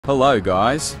Hello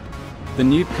guys! The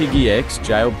new Piggy X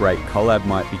Jailbreak Collab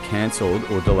might be cancelled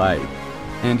or delayed.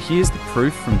 And here's the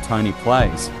proof from Tony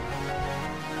Plays.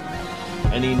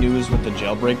 Any news with the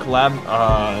Jailbreak Collab?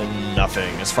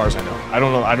 Nothing, as far as I know. I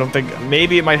don't know, I don't think,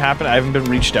 maybe it might happen. I haven't been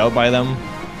reached out by them,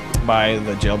 by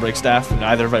the Jailbreak staff.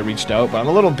 Neither have I reached out, but I'm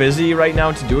a little busy right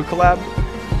now to do a collab.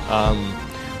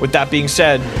 With that being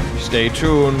said, stay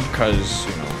tuned, because,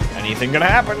 you know, anything can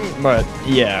happen. But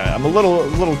yeah, I'm a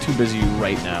little too busy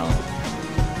right now.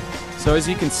 So as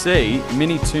you can see,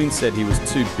 Minitoon said he was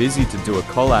too busy to do a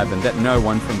collab and that no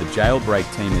one from the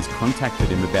Jailbreak team has contacted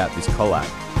him about this collab.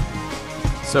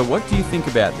 So what do you think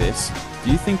about this?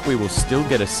 Do you think we will still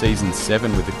get a Season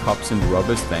 7 with the Cops and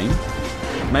Robbers theme?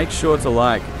 Make sure to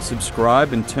like,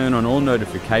 subscribe and turn on all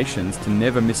notifications to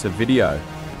never miss a video.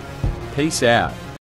 Peace out.